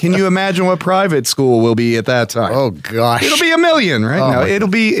year. Can you imagine what private school will be at that time? Oh gosh. It'll be $1 million, right? No,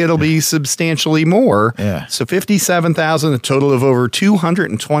 it'll be substantially more. Yeah. So 57,000, a total of over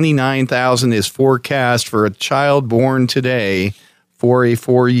 229,000 is forecast for a child born today for a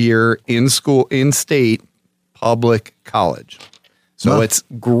 4-year in-state public college. So it's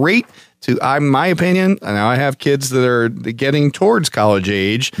great my opinion, now I have kids that are getting towards college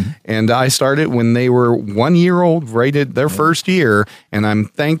age, and I started when they were 1 year old, right at their first year, and I'm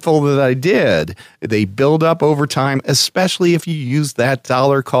thankful that I did. They build up over time, especially if you use that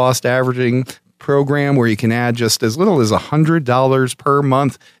dollar cost averaging program where you can add just as little as $100 per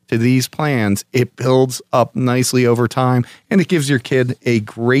month to these plans. It builds up nicely over time, and it gives your kid a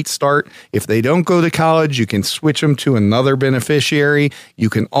great start. If they don't go to college, you can switch them to another beneficiary.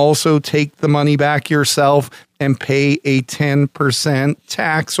 You can also take the money back yourself and pay a 10%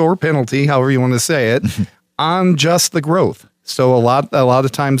 tax or penalty, however you want to say it, on just the growth. So a lot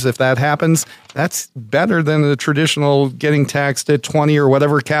of times if that happens, that's better than the traditional getting taxed at 20 or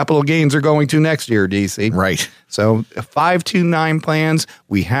whatever capital gains are going to next year, DC. Right. So 529 plans.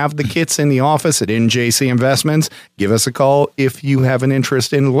 We have the kits in the office at NJC Investments. Give us a call if you have an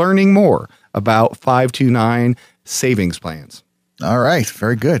interest in learning more about 529 savings plans. All right.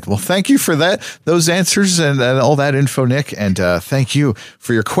 Very good. Well, thank you for those answers and all that info, Nick. And thank you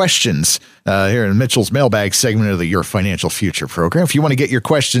for your questions here in Mitchell's mailbag segment of the Your Financial Future program. If you want to get your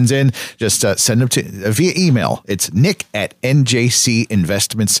questions in, just send them to via email. It's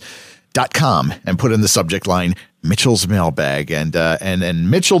nick@njcinvestments.com and put in the subject line Mitchell's mailbag. And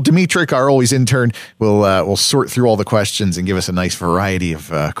Mitchell Dimitrik, our always intern, will sort through all the questions and give us a nice variety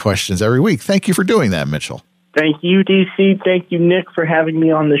of questions every week. Thank you for doing that, Mitchell. Thank you, DC. Thank you, Nick, for having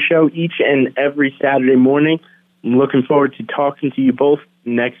me on the show each and every Saturday morning. I'm looking forward to talking to you both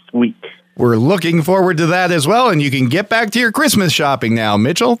next week. We're looking forward to that as well, and you can get back to your Christmas shopping now.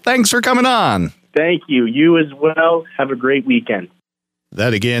 Mitchell, thanks for coming on. Thank you. You as well. Have a great weekend.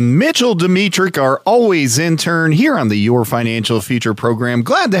 That again, Mitchell Dimitrik, our always intern here on the Your Financial Future program.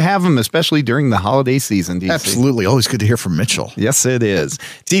 Glad to have him, especially during the holiday season, DC. Absolutely. Always good to hear from Mitchell. Yes, it is.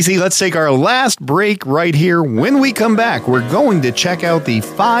 DC, let's take our last break right here. When we come back, we're going to check out the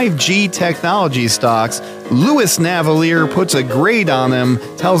 5G technology stocks. Louis Navellier puts a grade on them,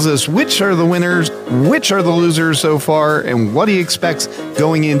 tells us which are the winners, which are the losers so far, and what he expects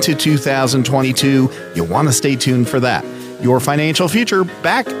going into 2022. You'll want to stay tuned for that. Your Financial Future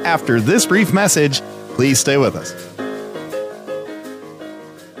back after this brief message. Please stay with us.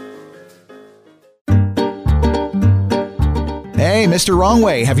 Hey, Mr.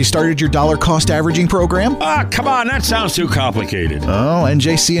 Wrongway, have you started your dollar cost averaging program? Come on, that sounds too complicated. Oh,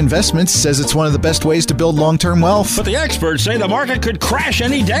 NJC Investments says it's one of the best ways to build long-term wealth. But the experts say the market could crash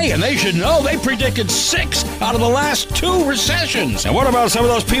any day, and they should know. They predicted 6 out of the last 2 recessions. And what about some of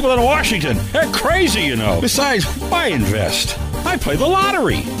those people in Washington? They're crazy, you know. Besides, why invest? I play the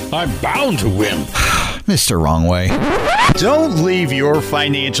lottery. I'm bound to win. Mr. Wrongway. Don't leave your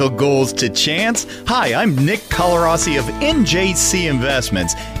financial goals to chance. Hi, I'm Nick Colarossi of NJC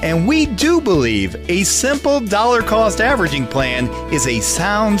Investments, and we do believe a simple dollar cost averaging plan is a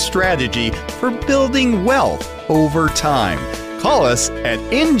sound strategy for building wealth over time. Call us at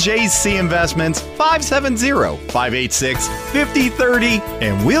NJC Investments 570-586-5030,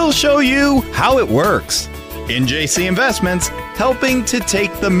 and we'll show you how it works. NJC Investments, helping to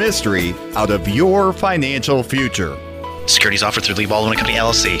take the mystery out of your financial future. Securities offered through Lee Baldwin Company,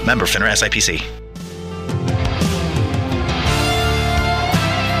 LLC. Member FINRA SIPC.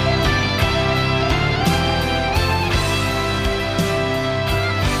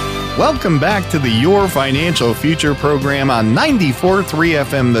 Welcome back to the Your Financial Future program on 94.3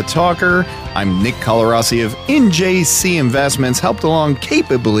 FM The Talker. I'm Nick Colarossi of NJC Investments, helped along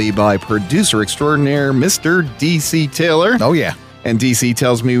capably by producer extraordinaire Mr. DC Taylor. Oh, yeah. And DC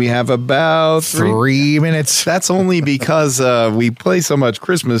tells me we have about 3 minutes. That's only because we play so much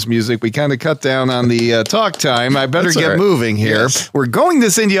Christmas music. We kind of cut down on the talk time. I better get moving here. Yes. We're going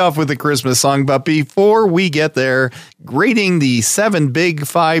to send you off with a Christmas song, but before we get there, grading the 7 big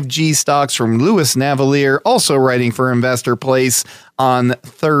 5G stocks from Louis Navellier, also writing for Investor Place on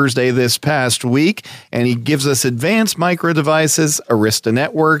Thursday this past week, and he gives us Advanced Micro Devices, Arista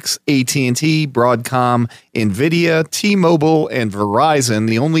Networks, AT&T, Broadcom, NVIDIA, T-Mobile, and Verizon.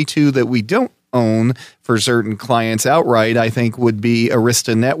 The only 2 that we don't own for certain clients outright, I think, would be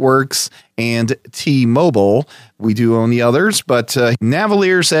Arista Networks and T-Mobile. We do own the others, but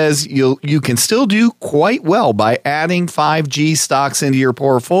Navellier says you can still do quite well by adding 5G stocks into your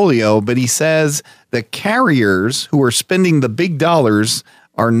portfolio, but he says the carriers who are spending the big dollars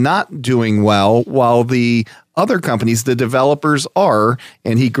are not doing well, while the other companies, the developers, are,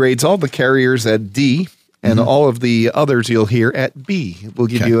 and he grades all the carriers at D. and all of the others you'll hear at B. We'll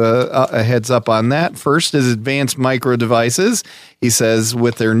give you a heads up on that. First is Advanced Micro Devices. He says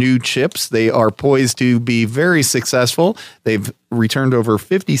with their new chips, they are poised to be very successful. They've returned over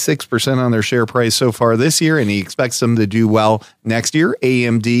 56% on their share price so far this year, and he expects them to do well next year.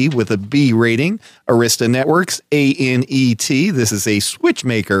 AMD with a B rating. Arista Networks, ANET. This is a switch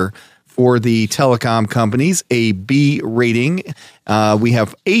maker for the telecom companies, a B rating. We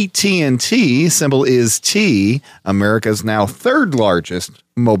have AT&T, symbol is T, America's now third largest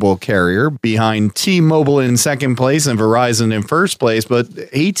mobile carrier, behind T-Mobile in second place and Verizon in first place. But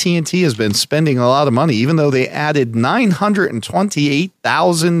AT&T has been spending a lot of money, even though they added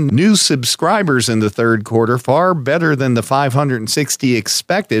 928,000 new subscribers in the third quarter, far better than the 560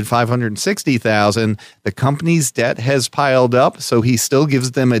 expected, 560,000. The company's debt has piled up, so he still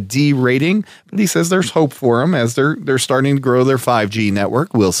gives them a D rating, but he says there's hope for them as they're starting to grow their 5G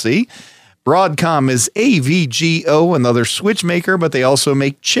network. We'll see. Broadcom is AVGO, another switch maker, but they also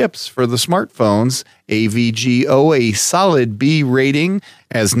make chips for the smartphones. AVGO, a solid B rating.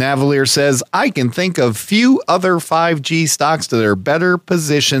 As Navalier says, I can think of few other 5G stocks that are better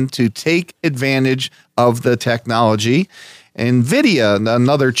positioned to take advantage of the technology. NVIDIA,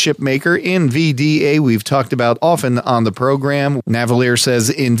 another chip maker, NVDA, we've talked about often on the program. Navalier says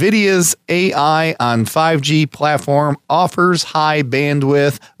NVIDIA's AI on 5G platform offers high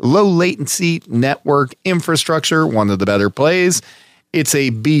bandwidth, low latency network infrastructure, one of the better plays. It's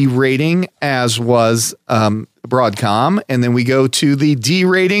a B rating, as was Broadcom. And then we go to the D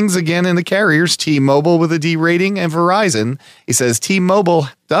ratings again in the carriers, T-Mobile with a D rating and Verizon. He says T-Mobile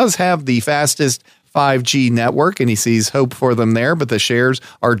does have the fastest 5G network, and he sees hope for them there, but the shares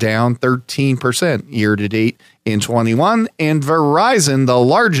are down 13% year to date in 21. And Verizon, the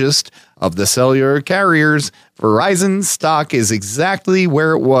largest of the cellular carriers, Verizon stock is exactly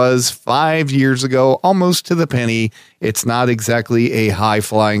where it was 5 years ago, almost to the penny. It's not exactly a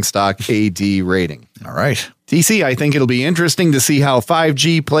high-flying stock, AD rating. All right. TC, I think it'll be interesting to see how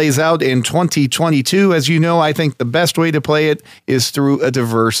 5G plays out in 2022. As you know, I think the best way to play it is through a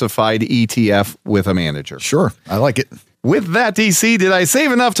diversified ETF with a manager. Sure. I like it. With that, TC, did I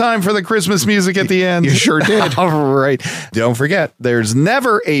save enough time for the Christmas music at the end? You sure did. All right. Don't forget, there's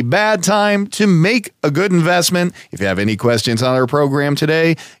never a bad time to make a good investment. If you have any questions on our program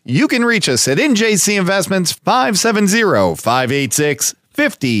today, you can reach us at NJC Investments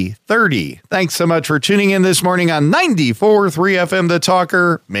 570-586-5030. Thanks so much for tuning in this morning on 94.3 FM The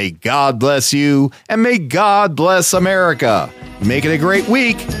Talker. May God bless you, and may God bless America. Make it a great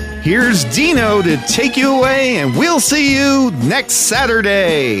week. Here's Dino to take you away, and we'll see you next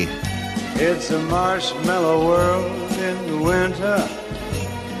Saturday. It's a marshmallow world in the winter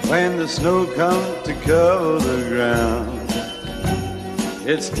when the snow comes to cover the ground.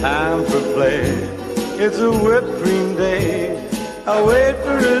 It's time for play. It's a whipped cream day. I wait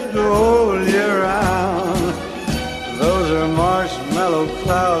for it the whole year round. Those are marshmallow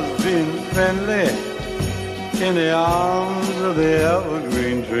clouds being friendly in the arms of the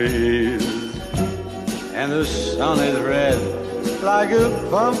evergreen trees. And the sun is red like a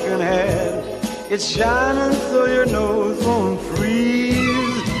pumpkin head. It's shining so your nose won't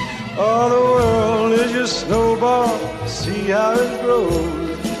freeze. Oh, the world is your snowball. See how it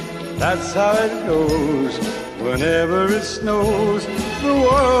grows. That's how it goes. Whenever it snows, the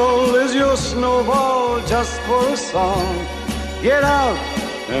world is your snowball just for a song. Get out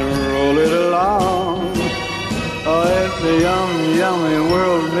and roll it along. Oh, it's a yummy, yummy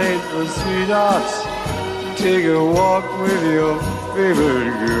world made for sweethearts. Take a walk with your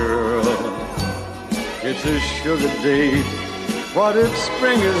favorite girl. It's a sugar date. What if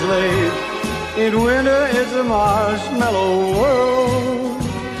spring is late? In winter, it's a marshmallow world.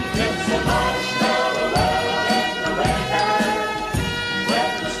 It's a marshmallow world in the winter, when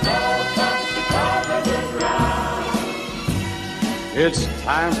the snow comes to cover the ground. It's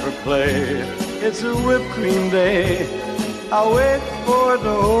time for play. It's a whipped cream day. I wait for it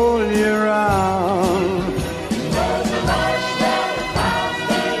the whole year round. There's a marshmallow clouds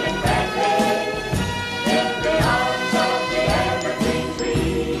staying friendly in the arms of the evergreen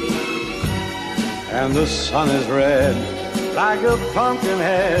trees. And the sun is red like a pumpkin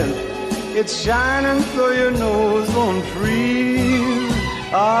head. It's shining so your nose won't freeze.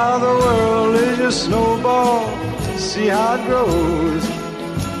 Ah, the world is your snowball. See how it grows.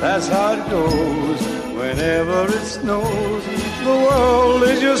 That's how it goes. Whenever it snows, the world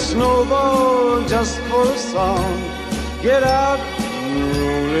is your snowball just for a song. Get out and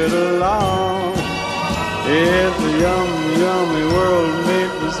roll it along. It's a yummy, yummy world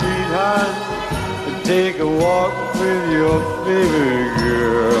made for sweethearts. To take a walk with your favorite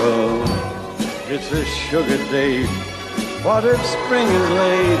girl. it's a sugar date? What if spring is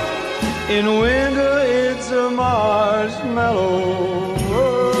late? In winter it's a marshmallow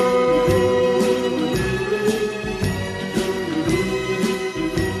world.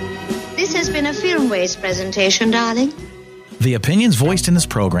 This has been a Filmways presentation, darling. The opinions voiced in this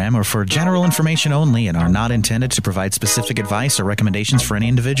program are for general information only and are not intended to provide specific advice or recommendations for any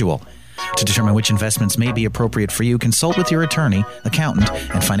individual. To determine which investments may be appropriate for you, consult with your attorney, accountant,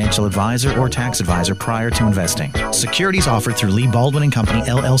 and financial advisor or tax advisor prior to investing. Securities offered through Lee Baldwin & Company,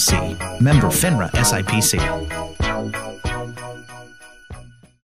 LLC. Member FINRA SIPC.